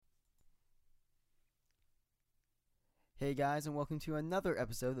Hey guys, and welcome to another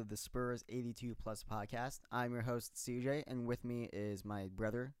episode of the Spurs 82 Plus podcast. I'm your host CJ, and with me is my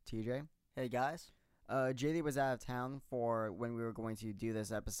brother TJ. Hey guys. JD was out of town for when we were going to do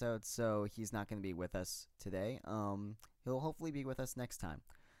this episode, so he's not going to be with us today. He'll hopefully be with us next time.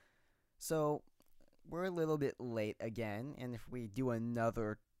 So we're a little bit late again, and if we do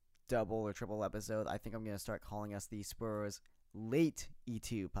another double or triple episode, I think I'm going to start calling us the Spurs Late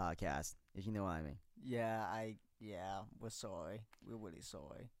E2 podcast, if you know what I mean. We're sorry. We're really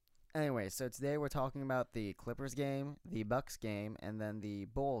sorry. Anyway, so today we're talking about the Clippers game, the Bucks game, and then the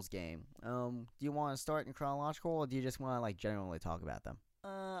Bulls game. Do you want to start in chronological, or do you just want to generally talk about them?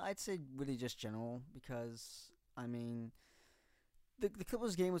 I'd say really just general because the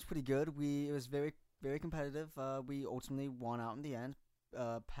Clippers game was pretty good. It was very competitive. We ultimately won out in the end.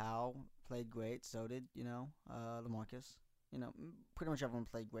 Powell played great. So did LaMarcus. Pretty much everyone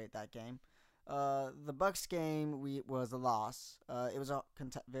played great that game. The Bucks game was a loss. It was a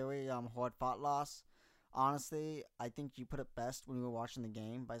very hard fought loss. Honestly, I think you put it best when we were watching the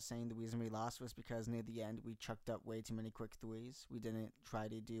game by saying the reason we lost was because near the end we chucked up way too many quick threes. We didn't try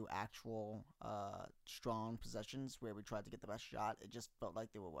to do actual strong possessions where we tried to get the best shot. It just felt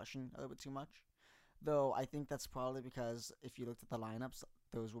like they were rushing a little bit too much. Though I think that's probably because if you looked at the lineups,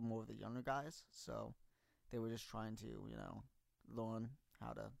 those were more of the younger guys, so they were just trying to learn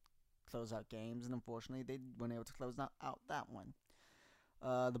how to close out games, and unfortunately they weren't able to close out that one.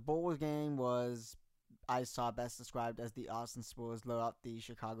 The Bulls game was, I saw best described as the Austin Spurs blow out the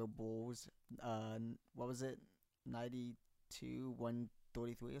Chicago Bulls. What was it? 92-133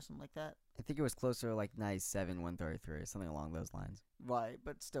 or something like that? I think it was closer to 97-133, something along those lines. Right,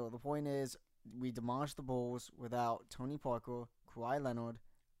 but still, the point is, we demolished the Bulls without Tony Parker, Kawhi Leonard,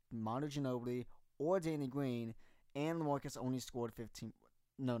 Manu Ginobili, or Danny Green, and LaMarcus only scored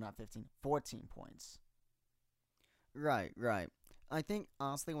 14 points. Right. I think,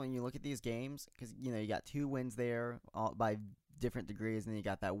 honestly, when you look at these games, because, you got two wins there by different degrees, and then you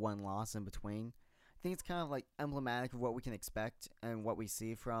got that one loss in between. I think it's kind of emblematic of what we can expect and what we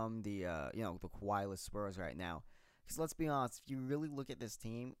see from the Kawhi-less Spurs right now. Because let's be honest, if you really look at this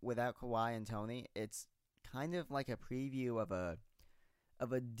team without Kawhi and Tony, it's kind of like a preview of a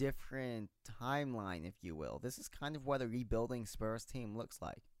different timeline, if you will. This is kind of what a rebuilding Spurs team looks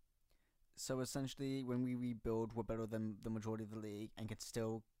like. So essentially, when we rebuild, we're better than the majority of the league and can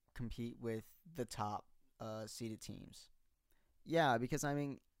still compete with the top seeded teams. Yeah, because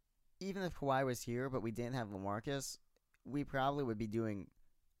even if Kawhi was here, but we didn't have LaMarcus, we probably would be doing.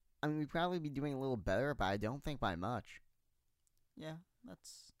 We'd probably be doing a little better, but I don't think by much. Yeah,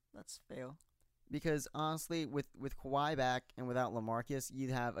 that's fair. Because honestly, with Kawhi back and without LaMarcus,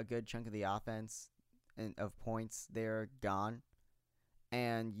 you'd have a good chunk of the offense and of points there gone,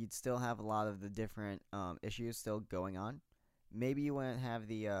 and you'd still have a lot of the different issues still going on. Maybe you wouldn't have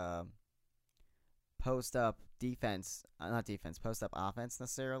the post up offense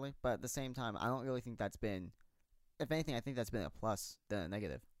necessarily, but at the same time, I don't really think that's been. If anything, I think that's been a plus than a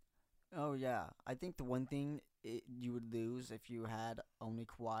negative. Oh yeah, I think the one thing you would lose if you had only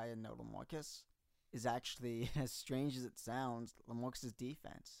Kawhi and no LaMarcus is actually, as strange as it sounds, LaMarcus'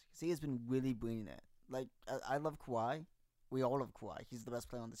 defense, because he has been really bringing it. I love Kawhi. We all love Kawhi. He's the best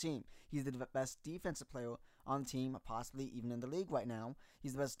player on the team. He's the best defensive player on the team, possibly even in the league right now.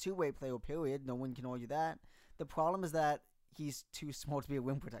 He's the best two-way player, period. No one can argue that. The problem is that he's too small to be a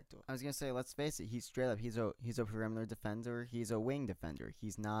rim protector. I was gonna say, let's face it. He's straight up. He's a perimeter defender. He's a wing defender.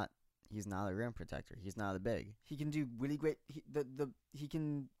 He's not a rim protector. He's not a big. He can do really great. He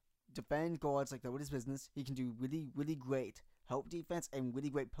can defend guards like nobody's business. He can do really, really great help defense and really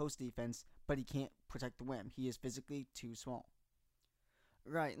great post defense, but he can't protect the rim. He is physically too small.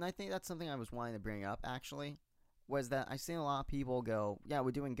 Right, and I think that's something I was wanting to bring up, actually, was that I've seen a lot of people go, yeah,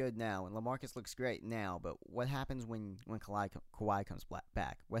 we're doing good now, and LaMarcus looks great now, but what happens when Kawhi comes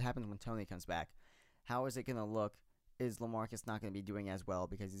back? What happens when Tony comes back? How is it going to look? Is LaMarcus not going to be doing as well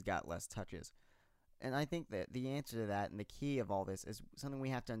because he's got less touches? And I think that the answer to that and the key of all this is something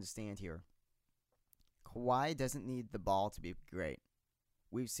we have to understand here. Kawhi doesn't need the ball to be great.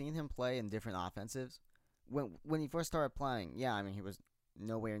 We've seen him play in different offensives. When he first started playing, he was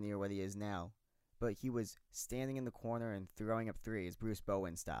nowhere near what he is now. But he was standing in the corner and throwing up threes, Bruce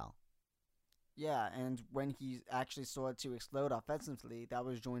Bowen style. Yeah, and when he actually started to explode offensively, that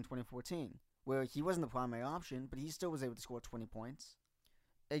was during 2014, where he wasn't the primary option, but he still was able to score 20 points.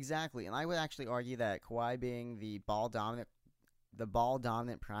 Exactly, and I would actually argue that Kawhi being the ball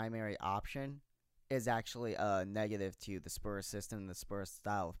dominant primary option is actually a negative to the Spurs system and the Spurs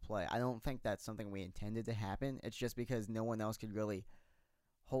style of play. I don't think that's something we intended to happen. It's just because no one else could really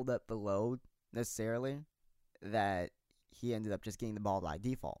hold up the load necessarily that he ended up just getting the ball by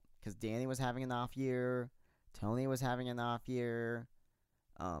default because Danny was having an off year, Tony was having an off year,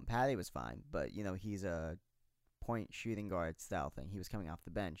 Patty was fine, but he's a point shooting guard style thing. He was coming off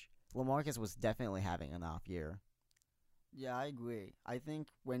the bench. LaMarcus was definitely having an off year. Yeah, I agree. I think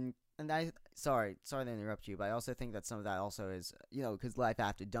sorry to interrupt you, but I also think that some of that also is because life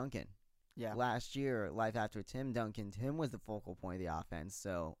after Duncan. yeah, Last year, life after Tim Duncan, Tim was the focal point of the offense.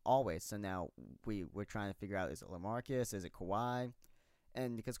 So always. So now we're trying to figure out, is it LaMarcus? Is it Kawhi?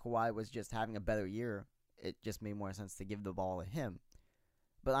 And because Kawhi was just having a better year, it just made more sense to give the ball to him.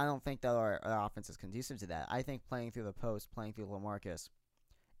 But I don't think that our offense is conducive to that. I think playing through the post, playing through LaMarcus,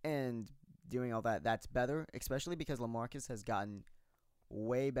 and doing all that, that's better, especially because LaMarcus has gotten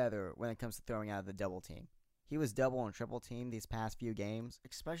way better when it comes to throwing out of the double team. He was double and triple teamed these past few games.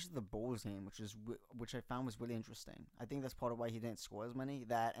 especially the Bulls game, which I found was really interesting. I think that's part of why he didn't score as many.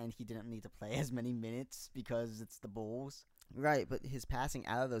 That and he didn't need to play as many minutes because it's the Bulls. Right, but his passing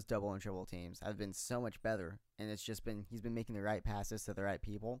out of those double and triple teams have been so much better, and he's been making the right passes to the right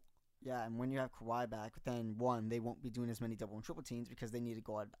people. Yeah, and when you have Kawhi back, then one, they won't be doing as many double and triple teams because they need to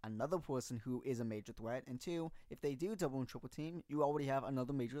guard another person who is a major threat. And two, if they do double and triple team, you already have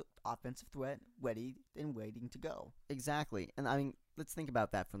another major offensive threat ready and waiting to go. Exactly, and I mean, let's think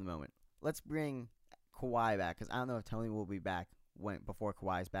about that for the moment. Let's bring Kawhi back, because I don't know if Tony will be back before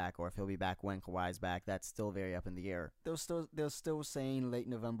Kawhi's back, or if he'll be back when Kawhi's back. That's still very up in the air. They're still saying late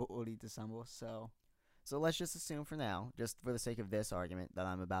November, early December. So let's just assume for now, just for the sake of this argument that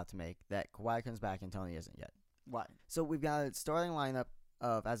I'm about to make, that Kawhi comes back and Tony isn't yet. Right. So we've got a starting lineup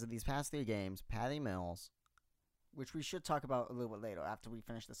of, as of these past 3 games, Patty Mills. Which we should talk about a little bit later after we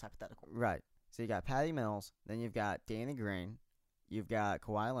finish this hypothetical. Right. So you got Patty Mills, then you've got Danny Green, you've got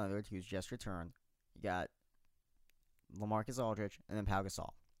Kawhi Leonard, who's just returned, you got LaMarcus Aldridge, and then Pau Gasol.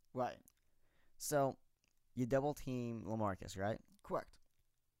 Right. So you double team LaMarcus, right? Correct.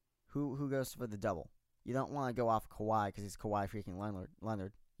 Who goes for the double? You don't want to go off Kawhi because he's Kawhi freaking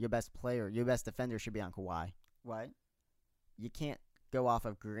Leonard. Your best player, your best defender should be on Kawhi. Right. You can't go off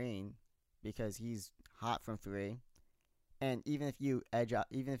of Green because he's hot from 3. And even if you edge up,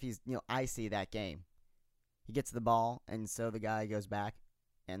 even if he's, icy that game, he gets the ball, and so the guy goes back,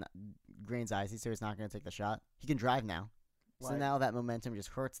 and Green's icy, so he's not going to take the shot. He can drive now. Right. So now that momentum just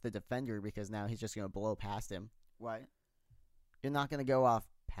hurts the defender because now he's just going to blow past him. Right. You're not going to go off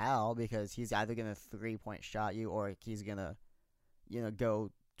Pal because he's either going to 3-point shot you or he's going to,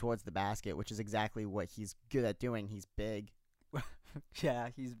 go towards the basket, which is exactly what he's good at doing. He's big. Yeah,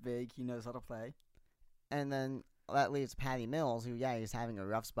 he's big. He knows how to play. And then that leaves Patty Mills, who, he's having a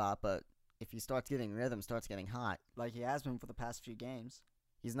rough spot, but if he starts getting rhythm, starts getting hot. Like he has been for the past few games.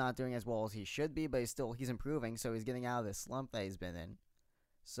 He's not doing as well as he should be, but he's improving, so he's getting out of this slump that he's been in.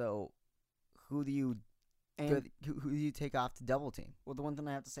 So who do you take off to double team? Well, the one thing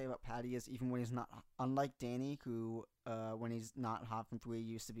I have to say about Patty is even when he's not, unlike Danny, who when he's not hot from 3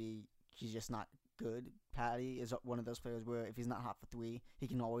 used to be, he's just not good. Patty is one of those players where if he's not hot for 3, you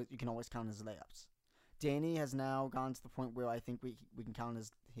can always count his layups. Danny has now gone to the point where I think we can count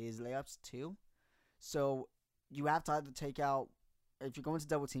his layups too. So you have to either take out, if you're going to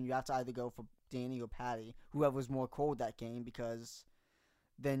double team, you have to either go for Danny or Patty, whoever's more cold that game, because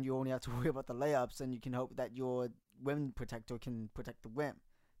then you only have to worry about the layups, and you can hope that your rim protector can protect the rim.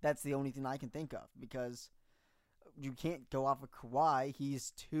 That's the only thing I can think of, because you can't go off of Kawhi.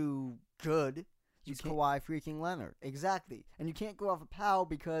 He's too good. He's Kawhi freaking Leonard. Exactly. And you can't go off of Powell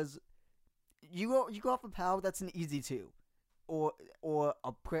because you go off of Powell, that's an easy 2. Or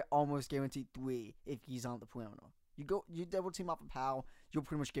a almost guaranteed 3 if he's on the perimeter. You double team off of Powell, you're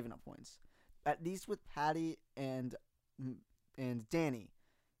pretty much giving up points. At least with Patty and Danny.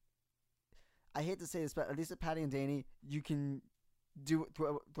 I hate to say this, but at least with Patty and Danny, you can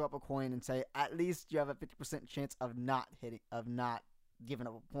throw up a coin and say at least you have a 50% chance of not giving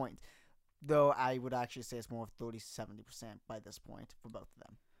up a point. Though I would actually say it's more of 30-70% by this point for both of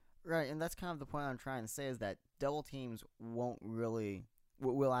them. Right, and that's kind of the point I'm trying to say, is that double teams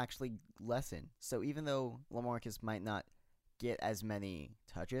will actually lessen. So even though LaMarcus might not get as many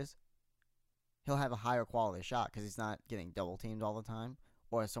touches, he'll have a higher quality shot because he's not getting double teamed all the time,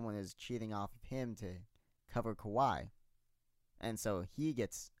 or someone is cheating off of him to cover Kawhi, and so he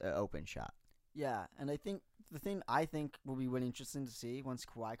gets an open shot. Yeah, and I think the thing I think will be really interesting to see once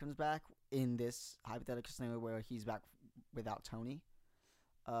Kawhi comes back in this hypothetical scenario where he's back without Tony,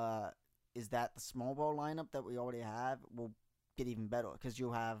 is that the small ball lineup that we already have will get even better because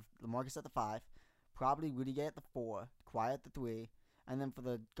you'll have LaMarcus at the 5, probably Rudy Gay at the 4, Kawhi at the 3, and then for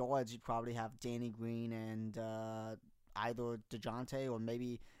the guards you'd probably have Danny Green and either DeJounte or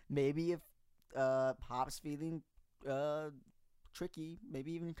maybe if Pop's feeling tricky.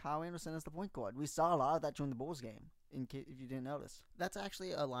 Maybe even Kyle Anderson as the point guard. We saw a lot of that during the Bulls game. If you didn't notice, That's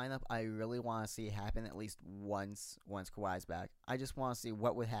actually a lineup I really want to see happen at least once Kawhi's back. I just want to see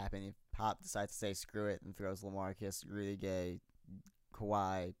what would happen if Pop decides to say screw it and throws LaMarcus, Rudy Gay,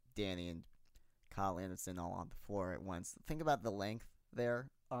 Kawhi, Danny, and Kyle Anderson all on the floor at once. Think about the length there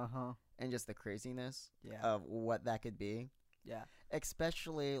and just the craziness Yeah. of what that could be. Yeah.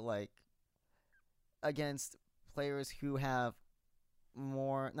 Especially like against players who have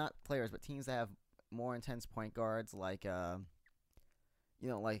more, not players, but teams that have more intense point guards like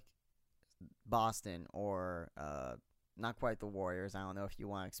like Boston or not quite the Warriors. I don't know if you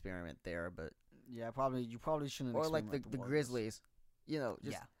want to experiment there, but Yeah. You probably shouldn't. or like experiment the Warriors. Grizzlies. Just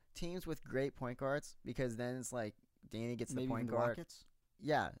Yeah. teams with great point guards, because then it's like Danny gets Maybe the point even the guard. Rockets.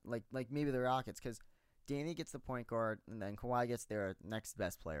 Yeah, like maybe the Rockets, because Danny gets the point guard and then Kawhi gets their next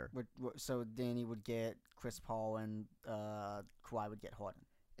best player. So Danny would get Chris Paul and Kawhi would get Harden.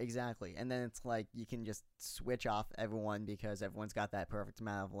 Exactly. And then it's like you can just switch off everyone because everyone's got that perfect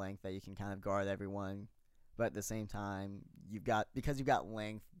amount of length that you can kind of guard everyone. But at the same time, because you've got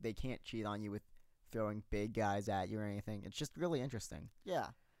length, they can't cheat on you with throwing big guys at you or anything. It's just really interesting. Yeah.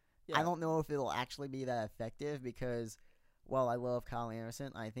 I don't know if it'll actually be that effective because, while I love Kyle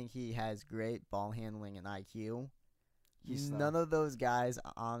Anderson, I think he has great ball handling and IQ. None of those guys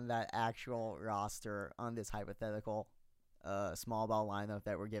on that actual roster on this hypothetical small ball lineup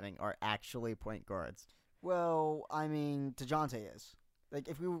that we're giving are actually point guards. Well, I mean, DeJounte is. Like,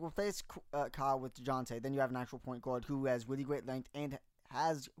 if we replace Kyle with DeJounte, then you have an actual point guard who has really great length and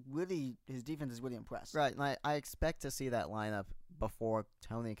his defense is really impressed. Right, and I expect to see that lineup before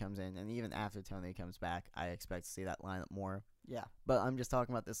Tony comes in, and even after Tony comes back, I expect to see that lineup more. Yeah. But I'm just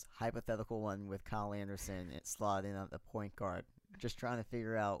talking about this hypothetical one with Kyle Anderson slotting on the point guard. Just trying to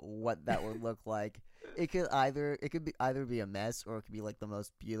figure out what that would look like. It could either be a mess, or it could be like the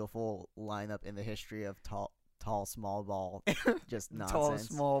most beautiful lineup in the history of tall small ball. Just nonsense. Tall,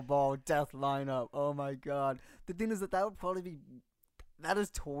 small ball, death lineup. Oh my god. The thing is that would probably be. That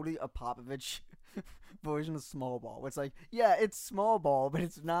is totally a Popovich version of small ball. It's like, yeah, it's small ball, but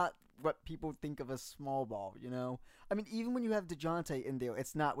it's not what people think of as small ball, you know? I mean, even when you have DeJounte in there,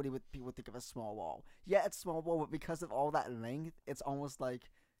 it's not really what people think of as small ball. Yeah, it's small ball, but because of all that length, it's almost like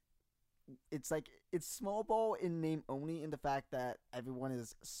it's small ball in name only, in the fact that everyone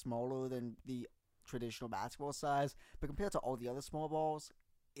is smaller than the traditional basketball size, but compared to all the other small balls,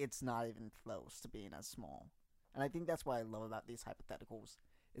 it's not even close to being as small. And I think that's what I love about these hypotheticals,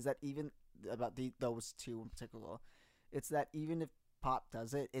 is that even about those two in particular, it's that even if Pop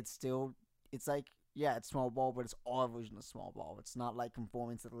does it, it's like, yeah, it's small ball, but it's our version of small ball. It's not like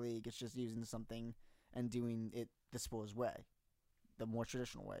conforming to the league. It's just using something and doing it the Spurs way, the more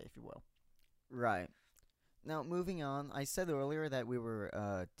traditional way, if you will. Right. Now, moving on, I said earlier that we were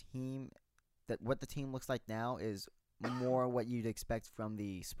a team, that what the team looks like now is more what you'd expect from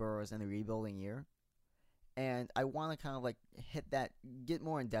the Spurs in the rebuilding year. And I want to kind of like hit that, get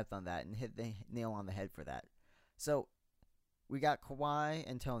more in depth on that, and hit the nail on the head for that. So, we got Kawhi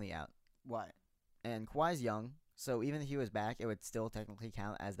and Tony out. Right. And Kawhi's young, so even if he was back, it would still technically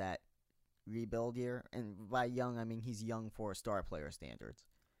count as that rebuild year. And by young, I mean he's young for star player standards.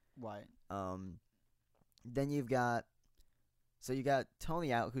 Right. Then you got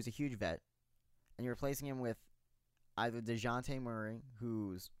Tony out, who's a huge vet, and you're replacing him with either DeJounte Murray,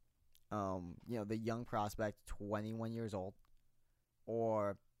 who's the young prospect, 21 years old,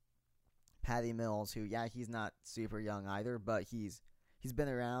 or Patty Mills, who, yeah, he's not super young either, but he's been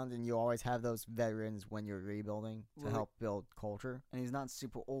around, and you always have those veterans when you're rebuilding to help build culture. And he's not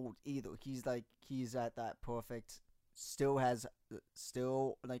super old either. He's at that perfect,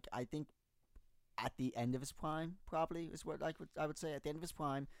 I think at the end of his prime, probably is what I would say. At the end of his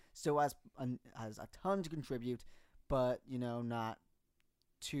prime, still has a ton to contribute, but not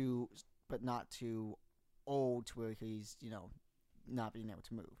too old to where he's not being able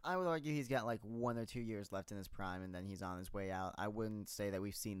to move. I would argue he's got like 1 or 2 years left in his prime, and then he's on his way out. I wouldn't say that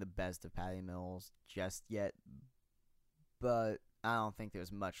we've seen the best of Patty Mills just yet, but I don't think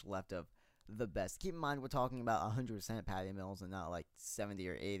there's much left of the best. Keep in mind, we're talking about 100% Patty Mills and not like 70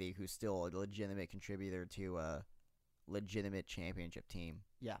 or 80, who's still a legitimate contributor to a legitimate championship team.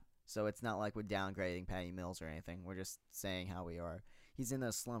 Yeah. So it's not like we're downgrading Patty Mills or anything. We're just saying how we are. He's in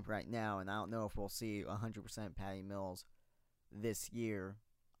a slump right now, and I don't know if we'll see 100% Patty Mills this year.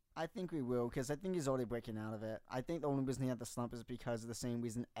 I think we will, because I think he's already breaking out of it. I think the only reason he had the slump is because of the same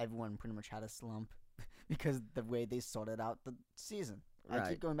reason everyone pretty much had a slump, because the way they sorted out the season. Right. I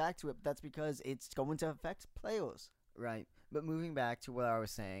keep going back to it, but that's because it's going to affect players. Right. But moving back to what I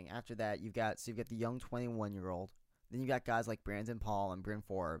was saying, after that, you've got the young 21-year-old Then you got guys like Brandon Paul and Bryn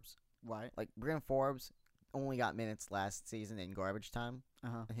Forbes. Right. Like Bryn Forbes only got minutes last season in garbage time,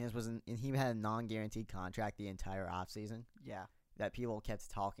 Uh-huh. and he had a non-guaranteed contract the entire offseason Yeah. that people kept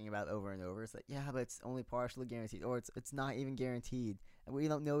talking about over and over. It's like, yeah, but it's only partially guaranteed, or it's not even guaranteed, and we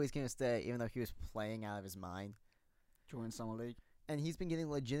don't know he's gonna stay, even though he was playing out of his mind. Join Summer League. And he's been getting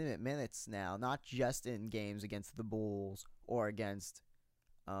legitimate minutes now, not just in games against the Bulls or against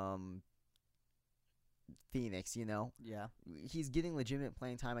Phoenix, you know. Yeah. He's getting legitimate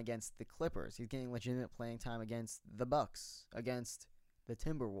playing time against the Clippers. He's getting legitimate playing time against the Bucks, against the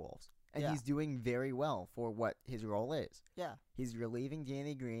Timberwolves. And Yeah. he's doing very well for what his role is. Yeah. He's relieving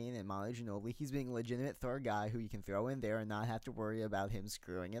Danny Green and Manu Ginobili. He's being a legitimate third guy who you can throw in there and not have to worry about him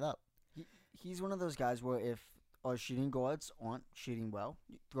screwing it up. He's one of those guys where if our shooting guards aren't shooting well,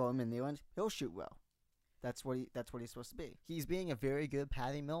 you throw him in there and he'll shoot well. That's what he's supposed to be. He's being a very good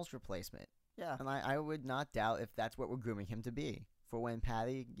Patty Mills replacement. Yeah. And I would not doubt if that's what we're grooming him to be. For when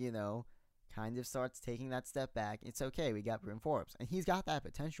Patty, kind of starts taking that step back, it's okay. We got Bryn Forbes. And he's got that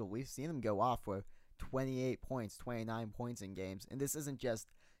potential. We've seen him go off for 28 points, 29 points in games. And this isn't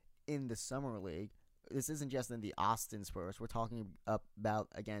just in the Summer League. This isn't just in the Austin Spurs. We're talking about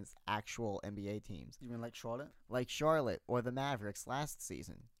against actual NBA teams. You mean like Charlotte? Like Charlotte or the Mavericks last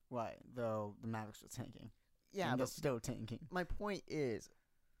season. Right. Though the Mavericks were tanking. Yeah, and but they're still tanking. my point is,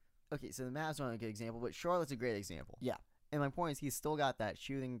 okay, so the Mavs aren't a good example, but Charlotte's a great example. Yeah. And my point is he's still got that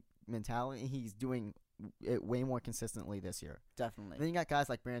shooting mentality, and he's doing it way more consistently this year. Definitely. Then you got guys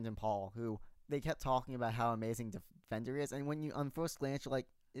like Brandon Paul, who they kept talking about how amazing defender he is, and when you on first glance you're like,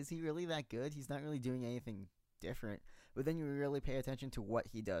 is he really that good? He's not really doing anything different. But then you really pay attention to what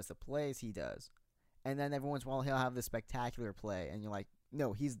he does, the plays he does, and then every once in a while he'll have this spectacular play, and you're like,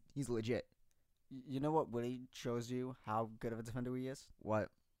 no, he's legit. You know what really shows you how good of a defender he is? What?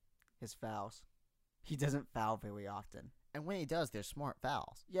 His fouls. He doesn't foul very often. And when he does, they're smart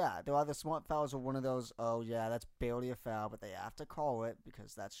fouls. Yeah, there are the smart fouls or one of those, oh yeah, that's barely a foul, but they have to call it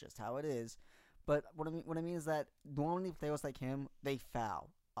because that's just how it is. But what I mean is that normally players like him, they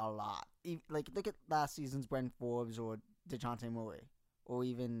foul a lot. Like, look at last season's Bryn Forbes or DeJounte Murray, or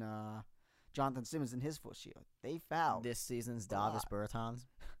even Jonathan Simmons in his first year. They foul. This season's a Davis lot. Bertans.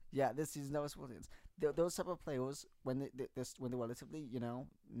 Yeah, this season that was Williams. Those type of players, when they're relatively,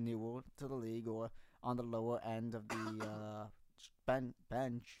 newer to the league or on the lower end of the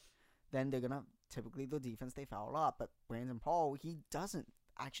bench, then they're gonna typically the defense they foul a lot. But Brandon Paul, he doesn't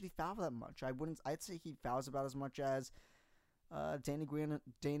actually foul that much. I'd say he fouls about as much as Danny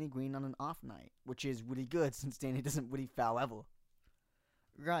Green on an off night, which is really good since Danny doesn't really foul ever.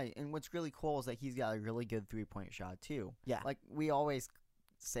 Right, and what's really cool is that he's got a really good three-point shot too. Yeah. Like, we always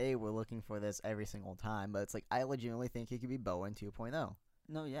say we're looking for this every single time, but it's like, I legitimately think he could be Bowen 2.0.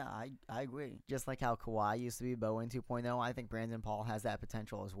 No, yeah, I agree. Just like how Kawhi used to be Bowen 2.0, I think Brandon Paul has that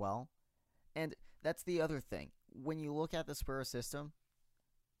potential as well. And that's the other thing. When you look at the Spurs system,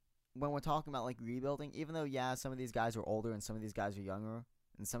 when we're talking about, like, rebuilding, even though, yeah, some of these guys are older and some of these guys are younger,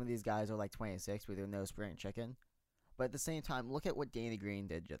 and some of these guys are, like, 26 with their no spring chicken, but at the same time, look at what Danny Green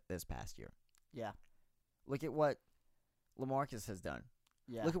did this past year. Yeah. Look at what LaMarcus has done.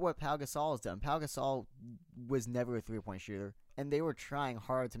 Yeah. Look at what Pau Gasol has done. Pau Gasol was never a three-point shooter, and they were trying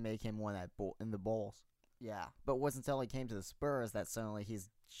hard to make him one in the Bulls. Yeah. But it wasn't until he came to the Spurs that suddenly he's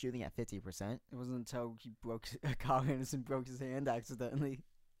shooting at 50%. It wasn't until Kyle Anderson broke his hand accidentally.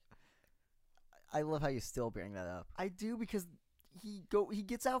 I love how you still bring that up. I do, because he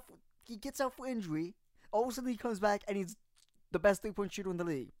gets out for injury. All of a sudden he comes back and he's the best 3-point shooter in the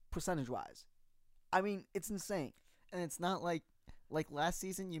league, percentage wise. I mean, it's insane. And it's not like last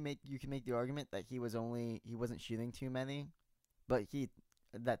season you can make the argument that he wasn't shooting too many, but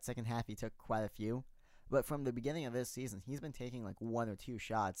that second half he took quite a few. But from the beginning of this season, he's been taking like 1 or 2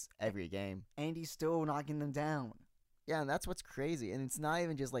 shots every game, And he's still knocking them down. Yeah, and that's what's crazy. And it's not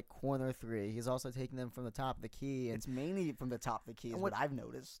even just like corner three. He's also taking them from the top of the key. And It's mainly from the top of the key is what I've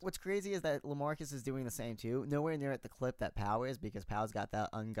noticed. what's crazy is that LaMarcus is doing the same too. Nowhere near at the clip that Pau is, because Pau's got that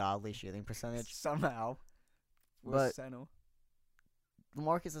ungodly shooting percentage. Somehow. But- Seno.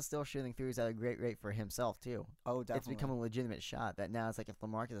 LaMarcus is still shooting threes at a great rate for himself too. Oh, definitely. It's become a legitimate shot that now it's like if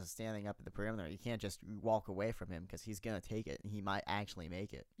LaMarcus is standing up at the perimeter, you can't just walk away from him because he's going to take it and he might actually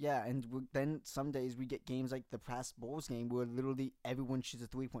make it. Yeah, and then some days we get games like the past Bulls game where literally everyone shoots a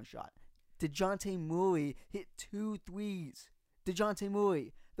 3-point shot. DeJounte Murray hit 2 threes. DeJounte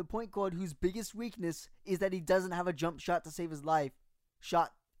Murray, the point guard whose biggest weakness is that he doesn't have a jump shot to save his life,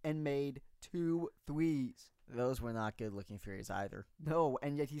 shot and made 2 threes. Those were not good looking threes either. No,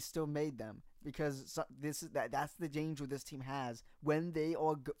 and yet he still made them. because that's the danger this team has when they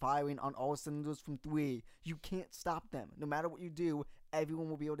are firing on all cylinders from three. You can't stop them. No matter what you do, everyone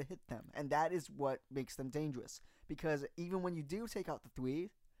will be able to hit them, and that is what makes them dangerous. Because even when you do take out the three,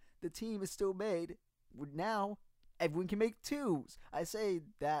 the team is still made. Now everyone can make twos. I say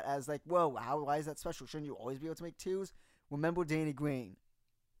that as like, whoa, why is that special? Shouldn't you always be able to make twos? Remember Danny Green.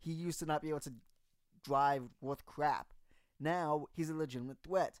 He used to not be able to drive worth crap. Now he's a legitimate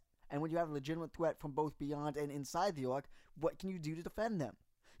threat. And when you have a legitimate threat from both beyond and inside the arc, what can you do to defend them?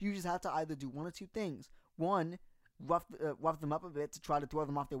 You just have to either do one or two things. One, rough them up a bit to try to throw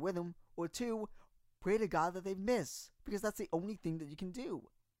them off their rhythm. Or two, pray to God that they miss. Because that's the only thing that you can do.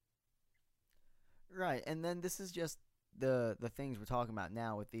 Right, and then this is just the things we're talking about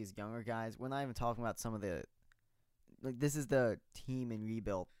now with these younger guys. We're not even talking about some of the... Like, this is the team and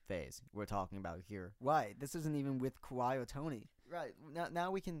rebuild phase we're talking about here. Right, this isn't even with Kawhi or Tony. Right,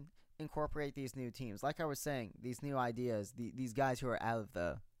 now we can incorporate these new teams. Like I was saying, these new ideas, these guys who are out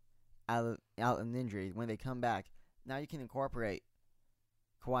in injury, when they come back, now you can incorporate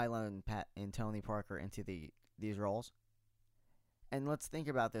Kawhi Leonard and Tony Parker into these roles. And let's think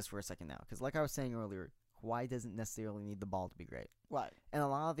about this for a second now, because like I was saying earlier, Kawhi doesn't necessarily need the ball to be great. Right. And a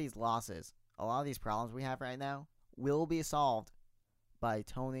lot of these losses, a lot of these problems we have right now, will be solved by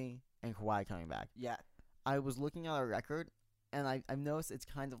Tony and Kawhi coming back. Yeah. I was looking at our record, and I've noticed it's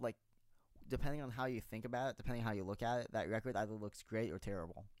kind of like, depending on how you think about it, depending on how you look at it, that record either looks great or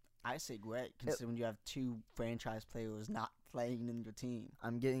terrible. I say great, considering you have two franchise players not playing in your team.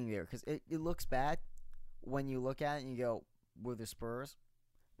 I'm getting there, because it looks bad when you look at it and you go, we're the Spurs,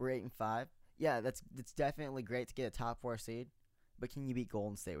 we're 8-5. Yeah, that's definitely great to get a top 4 seed, but can you beat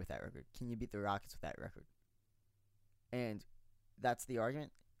Golden State with that record? Can you beat the Rockets with that record? And that's the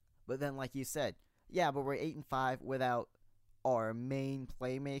argument. But then, like you said, yeah, but we're 8-5 without our main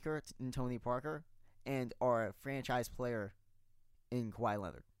playmaker in Tony Parker and our franchise player in Kawhi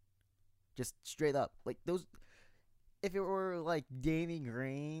Leonard. Just straight up, like those. If it were like Danny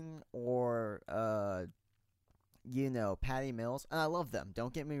Green or Patty Mills, and I love them.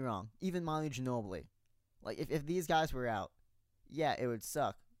 Don't get me wrong. Even Manu Ginobili, like if these guys were out, yeah, it would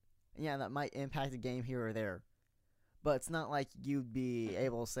suck. And yeah, that might impact a game here or there. But it's not like you'd be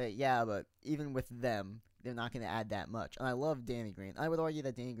able to say, yeah, but even with them, they're not going to add that much. And I love Danny Green. I would argue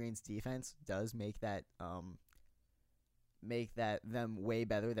that Danny Green's defense does make that them way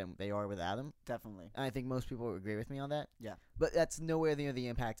better than they are without him. Definitely. And I think most people would agree with me on that. Yeah. But that's nowhere near the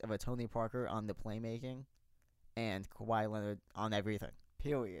impact of a Tony Parker on the playmaking and Kawhi Leonard on everything.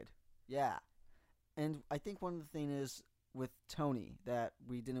 Period. Yeah. And I think one of the things is with Tony that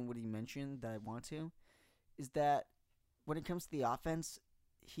we didn't really mention that I want to is that when it comes to the offense,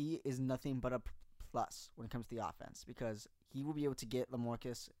 he is nothing but a plus when it comes to the offense because he will be able to get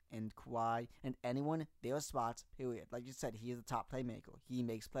LaMarcus and Kawhi and anyone their spots, period. Like you said, he is the top playmaker. He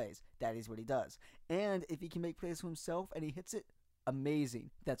makes plays. That is what he does. And if he can make plays for himself and he hits it, amazing.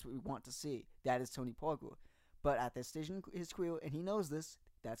 That's what we want to see. That is Tony Parker. But at this stage in his career, and he knows this,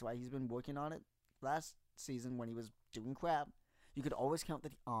 that's why he's been working on it last season when he was doing crap. You could always count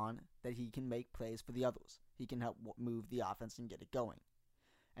that he can make plays for the others. He can help move the offense and get it going.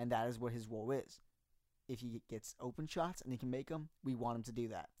 And that is what his role is. If he gets open shots and he can make them, we want him to do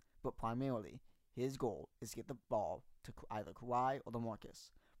that. But primarily, his goal is to get the ball to either Kawhi or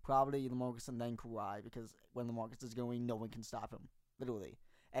LaMarcus. Probably LaMarcus and then Kawhi, because when LaMarcus is going, no one can stop him. Literally.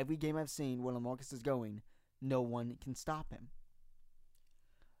 Every game I've seen when LaMarcus is going, no one can stop him.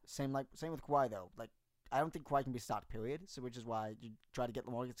 Same with Kawhi, though. Like, I don't think Kawhi can be stopped, period. So which is why you try to get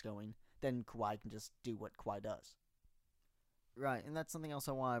LaMarcus going. Then Kawhi can just do what Kawhi does. Right, and that's something else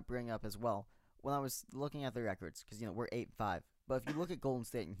I want to bring up as well. When I was looking at the records, because, we're 8-5. But if you look at Golden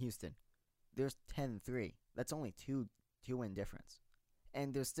State and Houston, there's 10-3. That's only two win difference.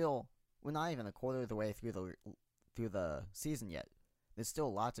 And there's still, we're not even a quarter of the way through the season yet. There's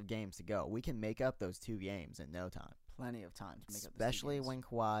still lots of games to go. We can make up those 2 games in no time. Plenty of time to make up those 2 games. Especially when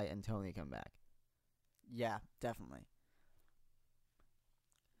Kawhi and Tony come back. Yeah, definitely.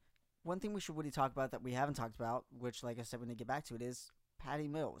 One thing we should really talk about that we haven't talked about, which, like I said, when they get back to it, is Patty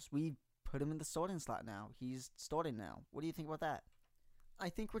Mills. We put him in the starting slot now. He's starting now. What do you think about that? I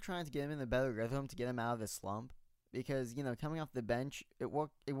think we're trying to get him in a better rhythm to get him out of this slump. Because, coming off the bench, it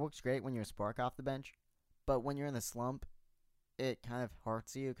works great when you're a spark off the bench. But when you're in a slump, it kind of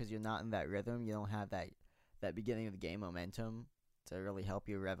hurts you because you're not in that rhythm. You don't have that beginning of the game momentum to really help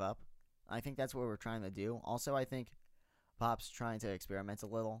you rev up. I think that's what we're trying to do. Also, I think Pop's trying to experiment a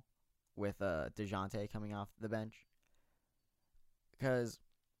little with DeJounte coming off the bench. Because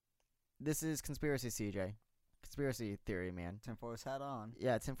this is conspiracy, CJ. Conspiracy theory, man. Tinfoil's hat on.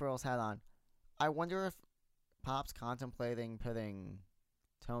 Yeah, tinfoil's hat on. I wonder if Pop's contemplating putting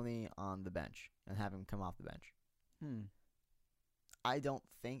Tony on the bench and have him come off the bench. Hmm. I don't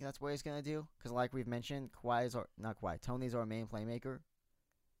think that's what he's gonna do because, like we've mentioned, Tony's our main playmaker,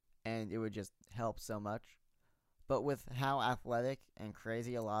 and it would just help so much. But with how athletic and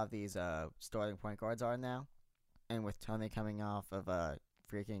crazy a lot of these starting point guards are now, and with Tony coming off of a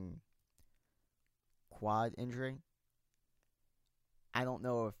freaking quad injury, I don't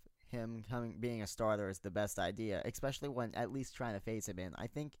know if him being a starter is the best idea, especially when at least trying to phase him in. I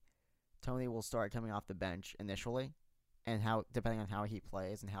think Tony will start coming off the bench initially, and how depending on how he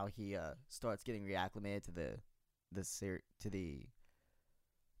plays and how he starts getting reacclimated to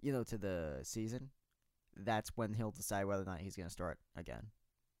the season, that's when he'll decide whether or not he's going to start again.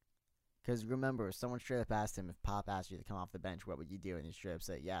 Because remember, if someone straight up asked him if Pop asked you to come off the bench, what would you do? And he straight up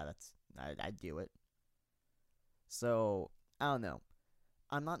said, yeah, I'd do it. So, I don't know.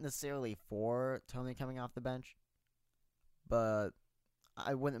 I'm not necessarily for Tony coming off the bench, but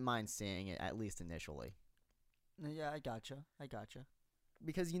I wouldn't mind seeing it, at least initially. Yeah, I gotcha.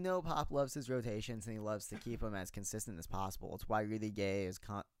 Because Pop loves his rotations and he loves to keep them as consistent as possible. It's why Rudy Gay has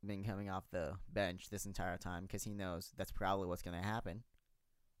been coming off the bench this entire time, because he knows that's probably what's going to happen.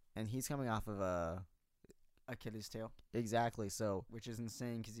 And he's coming off of a Achilles tail. Exactly, so. Which is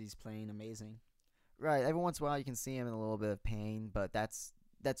insane because he's playing amazing. Right, every once in a while you can see him in a little bit of pain, but that's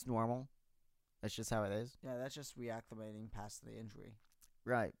normal. That's just how it is. Yeah, that's just reacclimating past the injury.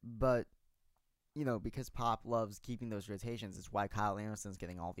 Right, but, because Pop loves keeping those rotations, it's why Kyle Anderson's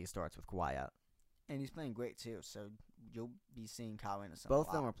getting all these starts with Kawhi out. And he's playing great, too, so you'll be seeing Kyle Anderson Both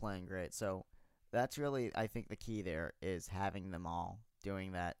of them are playing great, so that's really, I think, the key there is having them all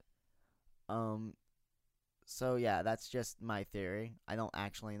doing that. So, yeah, that's just my theory. I don't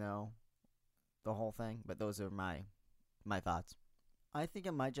actually know the whole thing, but those are my thoughts. I think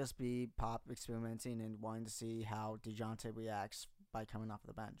it might just be Pop experimenting and wanting to see how DeJounte reacts by coming off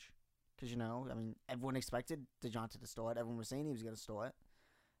the bench. Because, everyone expected DeJounte to start. Everyone was saying he was going to start.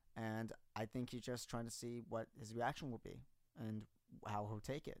 And I think he's just trying to see what his reaction will be and how he'll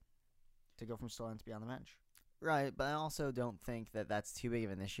take it to go from starting to be on the bench. Right, but I also don't think that that's too big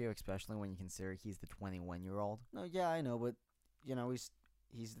of an issue, especially when you consider he's the 21-year-old. No, yeah, I know, but,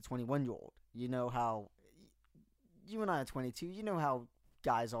 he's the 21-year-old. You know how... You and I are 22. You know how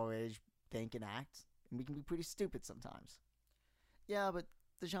guys our age think and act. And we can be pretty stupid sometimes. Yeah, but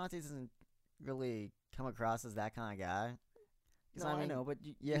DeJounte doesn't really come across as that kind of guy. No, I know, but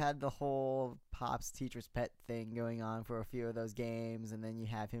you had the whole Pop's teacher's pet thing going on for a few of those games, and then you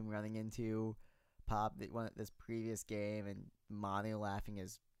have him running into Pop this previous game, and Monty laughing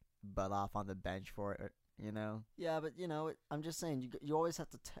his butt off on the bench for it, Yeah, but, I'm just saying, you always have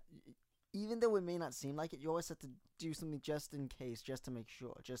to... Even though it may not seem like it, you always have to do something just in case, just to make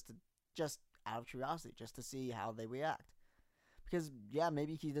sure, just out of curiosity, just to see how they react. Because, yeah,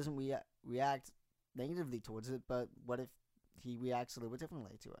 maybe he doesn't react negatively towards it, but what if he reacts a little bit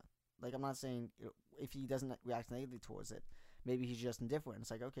differently to it? Like, I'm not saying if he doesn't react negatively towards it, maybe he's just indifferent.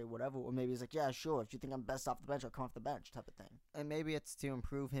 It's like, okay, whatever. Or maybe he's like, yeah, sure, if you think I'm best off the bench, I'll come off the bench type of thing. And maybe it's to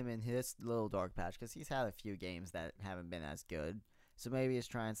improve him in his little dark patch, because he's had a few games that haven't been as good. So maybe he's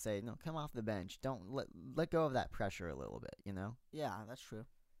trying to say, no, come off the bench. Don't let go of that pressure a little bit, Yeah, that's true.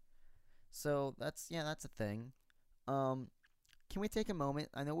 So that's a thing. Can we take a moment?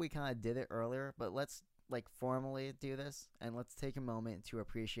 I know we kind of did it earlier, but let's formally do this, and let's take a moment to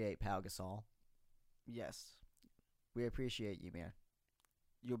appreciate Pau Gasol. Yes. We appreciate you, man.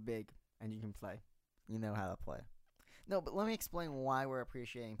 You're big, and you can play. You know how to play. No, but let me explain why we're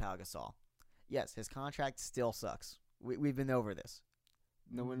appreciating Pau Gasol. Yes, his contract still sucks. We've been over this.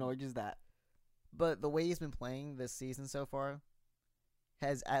 No one argues that. But the way he's been playing this season so far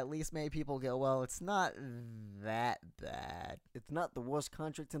has at least made people go, well, it's not that bad. It's not the worst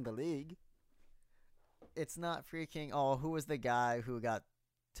contract in the league. It's not freaking, who was the guy who got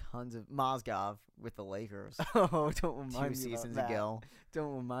tons of Mozgov with the Lakers? Oh, don't remind me 2 seasons about that. ago.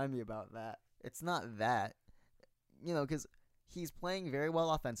 Don't remind me about that. It's not that. Because he's playing very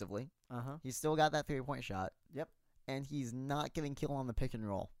well offensively. Uh-huh. He's still got that 3-point shot. Yep. And he's not getting killed on the pick and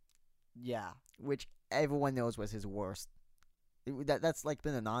roll. Yeah. Which everyone knows was his worst. That's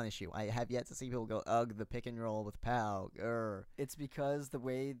been a non-issue. I have yet to see people go, ugh, the pick and roll with Pau. It's because the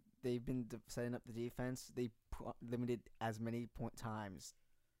way they've been setting up the defense, they limited as many times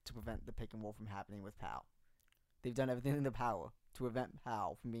to prevent the pick and roll from happening with Pau. They've done everything in their power to prevent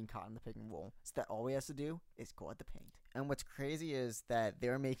Pau from being caught in the pick and roll. So that all he has to do is guard the paint. And what's crazy is that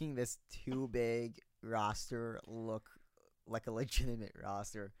they're making this too big roster look like a legitimate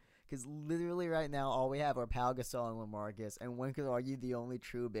roster. Because literally right now, all we have are Pau Gasol and LaMarcus, and one could argue the only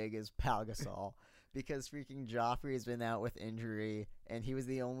true big is Pau Gasol. Because freaking Joffrey has been out with injury, and he was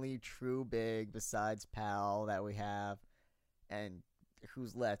the only true big besides Pau that we have. And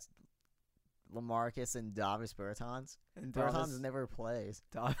who's left? LaMarcus and Davis Bertans. And Bertans never plays.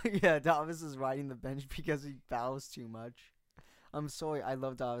 Davis is riding the bench because he fouls too much. I'm sorry, I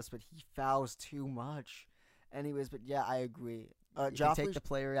love Davis, but he fouls too much. Anyways, but yeah, I agree. You can take the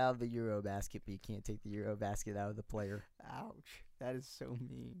player out of the Eurobasket, but you can't take the Eurobasket out of the player. Ouch. That is so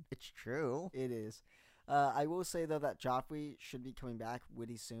mean. It's true. It is. I will say, though, that Joffrey should be coming back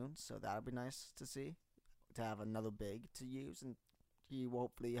pretty soon, so that would be nice to see. To have another big to use, and he will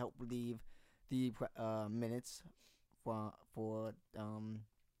hopefully help relieve the minutes for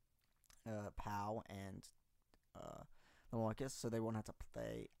Pau and LaMarcus, so they won't have to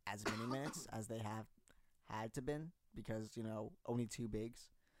play as many minutes as they have had to been, because, only two bigs.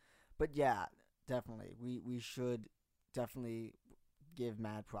 But yeah, definitely. We should definitely give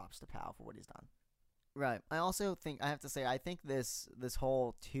mad props to Pau for what he's done. Right. I also think, I have to say, I think this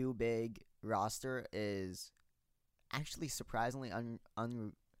whole two big roster is actually surprisingly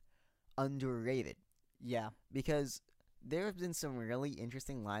underrated. Yeah. Because there have been some really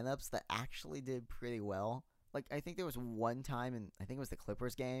interesting lineups that actually did pretty well. Like, I think there was one time I think it was the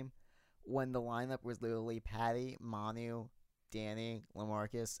Clippers game, when the lineup was literally Patty, Manu, Danny,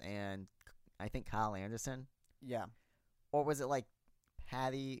 LaMarcus, and I think Kyle Anderson. Yeah. Or was it like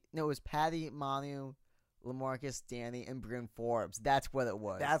Patty? No, it was Patty, Manu, LaMarcus, Danny, and Bryn Forbes. That's what it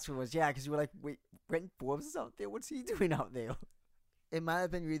was. That's what it was. Yeah, because you were like, wait, Bryn Forbes is out there? What's he doing out there? It might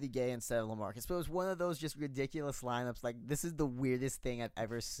have been Rudy Gay instead of LaMarcus, but it was one of those just ridiculous lineups. Like, this is the weirdest thing I've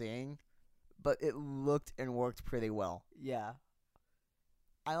ever seen, but it looked and worked pretty well. Yeah.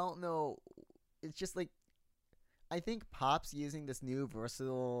 I don't know. It's just like, I think Pop's using this new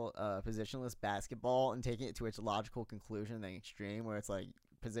versatile positionless basketball and taking it to its logical conclusion and extreme, where it's like,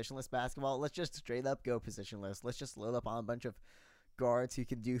 positionless basketball, let's just straight up go positionless. Let's just load up on a bunch of guards who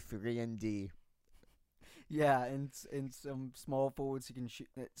can do 3 and D. Yeah, and some small forwards who can shoot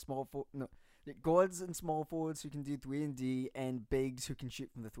guards and small forwards who can do 3 and D, and bigs who can shoot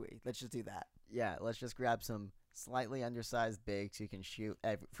from the 3. Let's just do that. Yeah, let's just grab some slightly undersized bigs who can shoot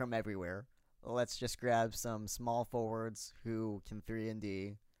from everywhere. Let's just grab some small forwards who can 3 and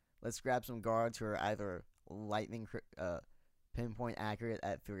D. Let's grab some guards who are either lightning pinpoint accurate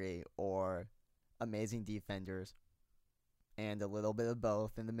at 3 or amazing defenders, and a little bit of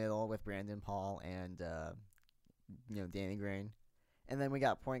both in the middle with Brandon Paul and Danny Green. And then we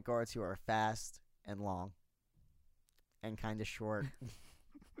got point guards who are fast and long and kind of short.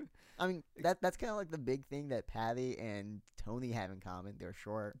 I mean, that's kind of like the big thing that Patty and Tony have in common. They're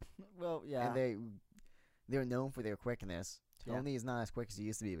short. Well, yeah. And they're known for their quickness. Tony is not as quick as he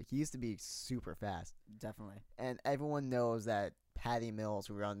used to be, but he used to be super fast. Definitely. And everyone knows that Patty Mills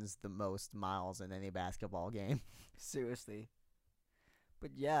runs the most miles in any basketball game. Seriously.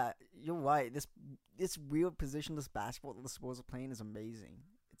 But yeah, you're right. This weird positionless basketball that the Spurs are playing is amazing.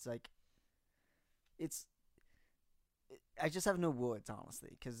 It's like, I just have no words, honestly,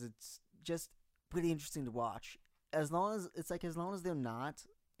 because it's just pretty interesting to watch. As long as they're not,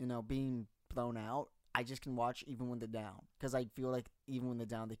 being blown out, I just can watch even when they're down, because I feel like even when they're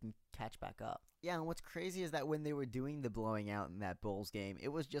down, they can catch back up. Yeah, and what's crazy is that when they were doing the blowing out in that Bulls game, it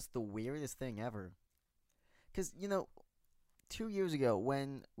was just the weirdest thing ever. Because, 2 years ago,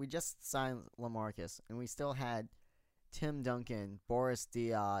 when we just signed LaMarcus, and we still had Tim Duncan, Boris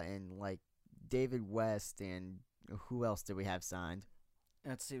Diaw, and, David West, and who else did we have signed?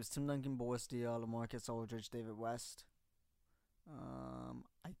 Let's see, it was Tim Duncan, Boris Diaw, LaMarcus Aldridge, David West.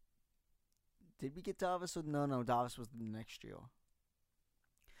 Did we get Davis? No, Davis was the next year.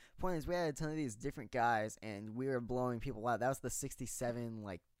 Point is, we had a ton of these different guys, and we were blowing people out. That was the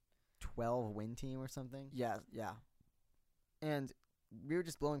 67, 12 win team or something. Yeah. And we were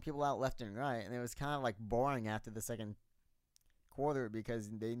just blowing people out left and right, and it was kind of boring after the second quarter because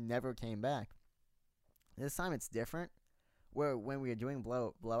they never came back. This time it's different, where when we were doing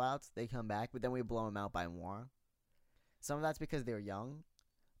blowouts, they come back, but then we blow them out by more. Some of that's because they're young,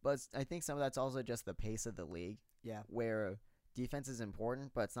 but I think some of that's also just the pace of the league. Yeah. Where defense is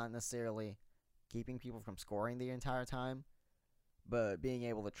important, but it's not necessarily keeping people from scoring the entire time, but being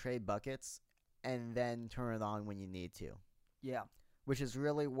able to trade buckets and then turn it on when you need to. Yeah. Which is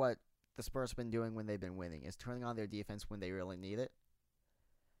really what the Spurs have been doing when they've been winning, is turning on their defense when they really need it.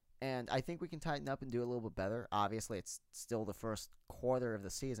 And I think we can tighten up and do a little bit better. Obviously, it's still the first quarter of the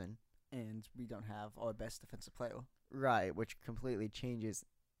season. And we don't have our best defensive player. Right, which completely changes,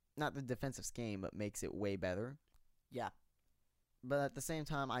 not the defensive scheme, but makes it way better. Yeah. But at the same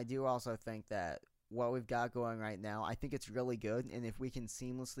time, I do also think that what we've got going right now, I think it's really good. And if we can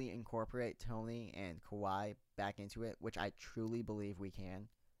seamlessly incorporate Tony and Kawhi back into it, which I truly believe we can,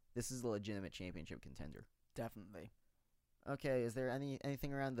 this is a legitimate championship contender. Definitely. Okay, is there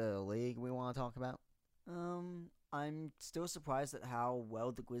anything around the league we want to talk about? I'm still surprised at how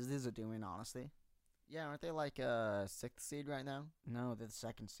well the Grizzlies are doing, honestly. Yeah, aren't they like sixth seed right now? No, they're the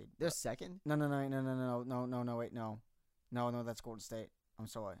second seed. They're second? No, wait, no. No, that's Golden State. I'm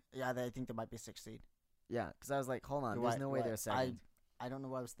sorry. Yeah, I think there might be a sixth seed. Yeah, because I was like, hold on, You're there's right, no way you're they're right. second. I don't know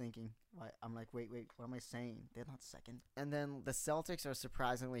what I was thinking. I'm like, wait, what am I saying? They're not second. And then the Celtics are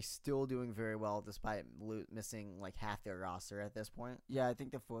surprisingly still doing very well despite missing like half their roster at this point. Yeah, I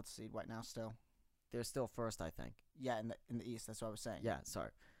think they're fourth seed right now still. They're still first, I think. Yeah, in the East. That's what I was saying. Yeah, sorry.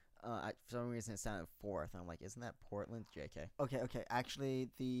 For some reason it sounded fourth. I'm like, isn't that Portland? JK. Okay. Actually,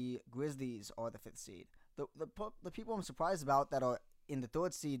 the Grizzlies are the fifth seed. The people I'm surprised about that are in the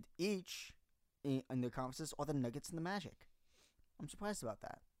third seed each in their conferences are the Nuggets and the Magic. I'm surprised about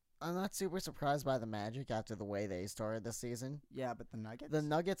that. I'm not super surprised by the Magic after the way they started this season. Yeah, but the Nuggets? The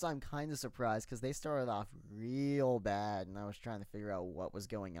Nuggets, I'm kind of surprised because they started off real bad, and I was trying to figure out what was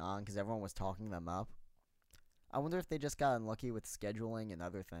going on because everyone was talking them up. I wonder if they just got unlucky with scheduling and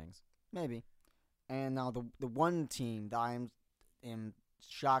other things. Maybe. And now the one team that I am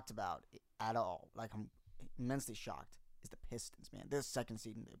shocked about at all, like I'm immensely shocked, is the Pistons, man. They're second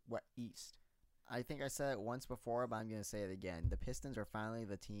seed in the East. I think I said it once before, but I'm going to say it again. The Pistons are finally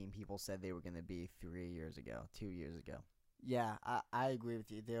the team people said they were going to be 2 years ago. Yeah, I agree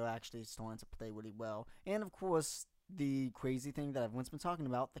with you. They're actually starting to play really well. And, of course, the crazy thing that everyone's been talking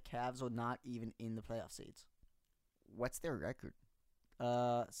about, the Cavs are not even in the playoff seeds. What's their record?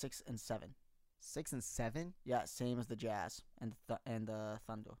 6-7. 6-7? Yeah, same as the Jazz and the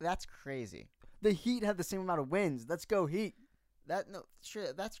Thunder. That's crazy. The Heat have the same amount of wins. Let's go Heat.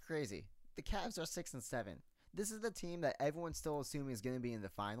 That's crazy. The Cavs are 6-7. This is the team that everyone's still assuming is going to be in the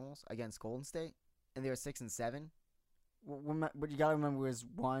finals against Golden State, and they're 6-7. What you gotta remember is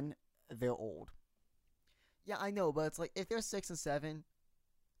one, they're old. Yeah, I know, but it's like if they're 6-7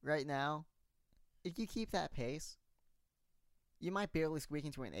 right now, if you keep that pace, you might barely squeak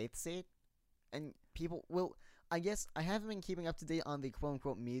into an 8th seed, and people will. I guess I haven't been keeping up to date on the quote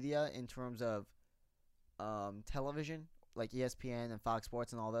unquote media in terms of television, like ESPN and Fox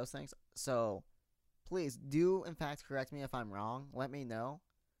Sports and all those things. So please do in fact correct me if I'm wrong. Let me know.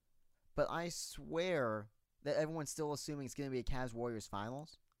 But I swear that everyone's still assuming it's going to be a Cavs-Warriors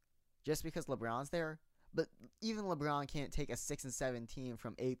finals just because LeBron's there. But even LeBron can't take a 6-7 team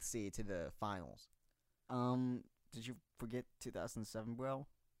from 8th seed to the finals. Did you forget 2007, bro?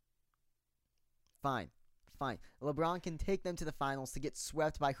 Fine. LeBron can take them to the finals to get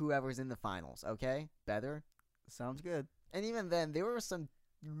swept by whoever's in the finals, okay? Better? Sounds good. And even then, there were some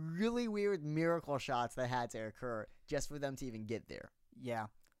really weird miracle shots that had to occur just for them to even get there. Yeah.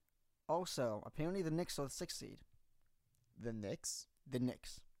 Also, apparently the Knicks are the 6th seed. The Knicks? The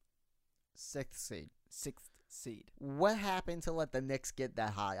Knicks. 6th seed. 6th seed. What happened to let the Knicks get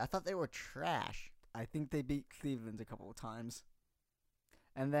that high? I thought they were trash. I think they beat Cleveland a couple of times.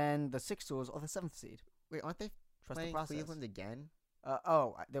 And then the Sixers are the 7th seed. Wait, aren't they playing Cleveland again?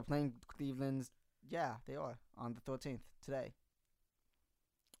 They're playing Cleveland. Yeah, they are on the 13th today.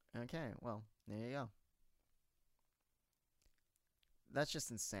 Okay, well, there you go. That's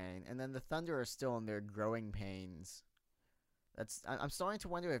just insane. And then the Thunder are still in their growing pains. I'm starting to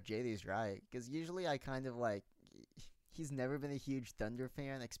wonder if JD's right, because usually I kind of like he's never been a huge Thunder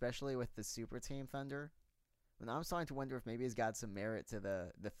fan, especially with the Super Team Thunder. And I'm starting to wonder if maybe he's got some merit to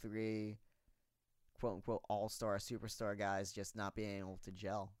the 3 quote-unquote all-star, superstar guys just not being able to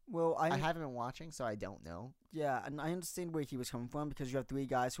gel. Well, I haven't been watching, so I don't know. Yeah, and I understand where he was coming from because you have 3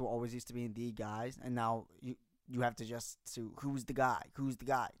 guys who always used to be the guys, and now you have to just to who's the guy?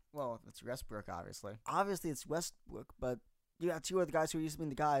 Well, it's Westbrook, obviously. Obviously, it's Westbrook, but you have 2 other guys who used to be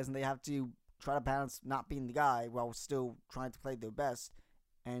the guys, and they have to try to balance not being the guy while still trying to play their best,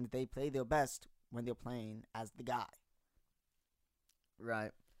 and they play their best when they're playing as the guy.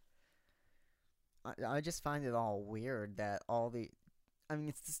 Right. I just find it all weird that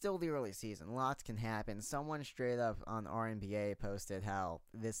it's still the early season. Lots can happen. Someone straight up on RNBA posted how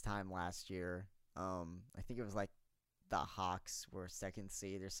this time last year, I think it was like the Hawks were 2nd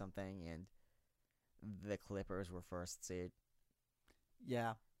seed or something, and the Clippers were 1st seed.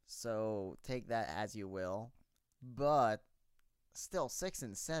 Yeah. So take that as you will. But still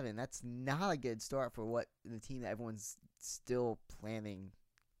 6-7, that's not a good start for what the team that everyone's still planning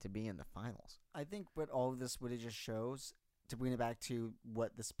to be in the finals. I think what all of this really just shows, to bring it back to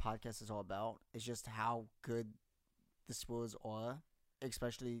what this podcast is all about, is just how good the Spurs are,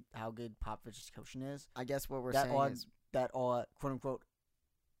 especially how good Popovich's coaching is. I guess what we're That saying are is that are quote unquote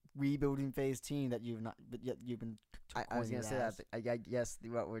rebuilding phase team that you've not, but yet you've been. I was gonna coining it say that. as. But I guess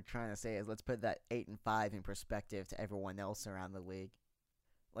what we're trying to say is let's put that 8-5 in perspective to everyone else around the league.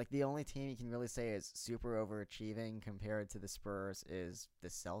 Like the only team you can really say is super overachieving compared to the Spurs is the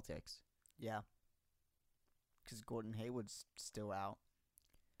Celtics. Yeah. Because Gordon Hayward's still out,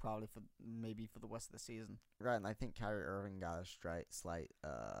 probably for maybe for the rest of the season. Right, and I think Kyrie Irving got a slight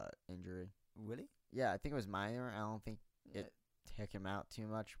injury. Really? Yeah, I think it was minor. I don't think it took him out too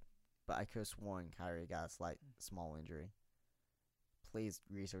much, but I could have sworn Kyrie got a slight small injury. Please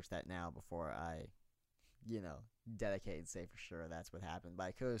research that now before I, dedicate and say for sure that's what happened. But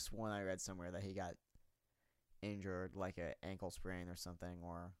I could have sworn I read somewhere that he got injured, like an ankle sprain or something,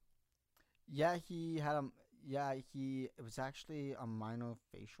 or Yeah, he had a. Yeah, it was actually a minor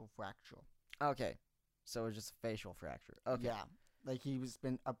facial fracture. okay, so it was just a facial fracture. Okay, Yeah, like he was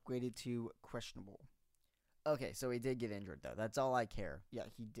been upgraded to questionable. okay, so he did get injured though. That's all I care. Yeah,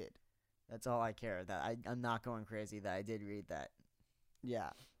 he did. That's all I care. That I'm not going crazy. That I did read that.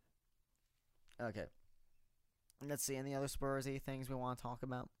 Yeah. Okay. Let's see. Any other Spursy things we want to talk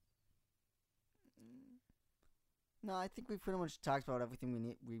about? No, I think we pretty much talked about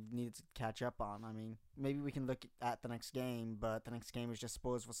everything we've needed to catch up on. I mean, maybe we can look at the next game, but the next game is just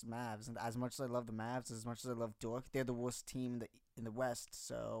Spurs versus Mavs. And as much as I love the Mavs, as much as I love Dork, they're the worst team in the West.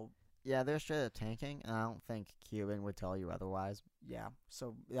 So Yeah, they're straight up tanking, and I don't think Cuban would tell you otherwise. yeah,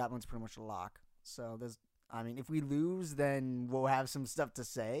 so that one's pretty much a lock. So I mean, if we lose, then we'll have some stuff to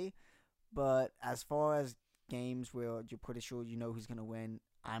say. But as far as games where you're pretty sure you know who's gonna win,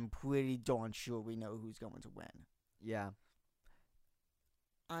 I'm pretty darn sure we know who's going to win. Yeah.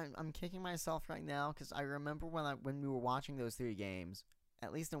 I'm kicking myself right now because I remember when we were watching those 3 games,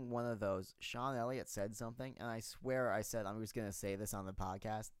 at least in one of those, Sean Elliott said something, and I swear I said I was gonna say this on the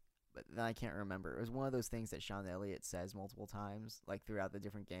podcast, but then I can't remember. It was one of those things that Sean Elliott says multiple times, like throughout the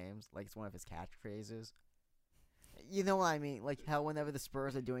different games, like it's one of his catchphrases. You know what I mean? Like how whenever the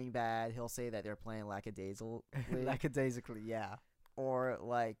Spurs are doing bad, he'll say that they're playing lackadaisically. Lackadaisically, yeah. Or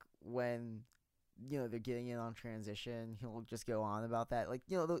like when they're getting in on transition, he'll just go on about that. Like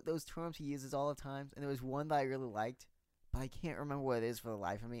those terms he uses all the time. And there was one that I really liked, but I can't remember what it is for the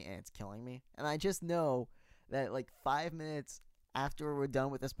life of me, and it's killing me. And I just know that like 5 minutes after we're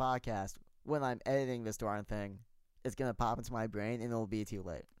done with this podcast, when I'm editing this darn thing, it's gonna pop into my brain and it'll be too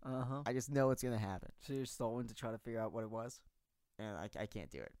late. I just know it's gonna happen, So you're stalling to try to figure out what it was? and I can't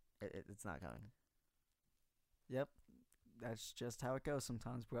do it. It's not coming. Yep. That's just how it goes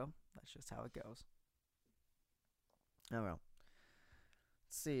sometimes, bro. That's just how it goes. Oh well.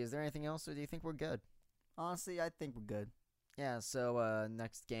 Let's see. Is there anything else, or do you think we're good? Honestly, I think we're good. Yeah. So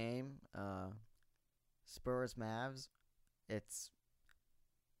next game, Spurs Mavs. It's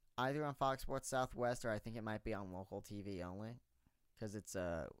either on Fox Sports Southwest, or I think it might be on local TV only, because it's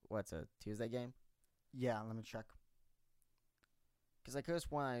a Tuesday game. Yeah, let me check. Because I could have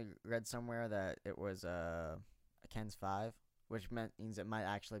sworn I read somewhere that it was a Ken's 5, which means it might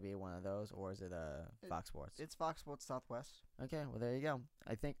actually be one of those, or is it Fox Sports? It's Fox Sports Southwest. Okay, well there you go.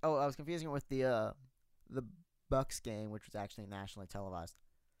 I think. Oh, I was confusing it with the Bucks game, which was actually nationally televised.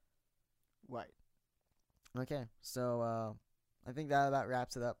 Right. Okay, so I think that about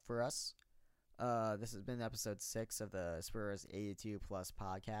wraps it up for us. This has been episode 6 of the Spurs 82 Plus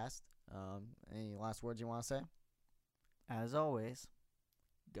podcast. Any last words you want to say? As always,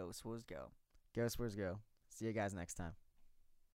 go Spurs go. Go Spurs go. See you guys next time.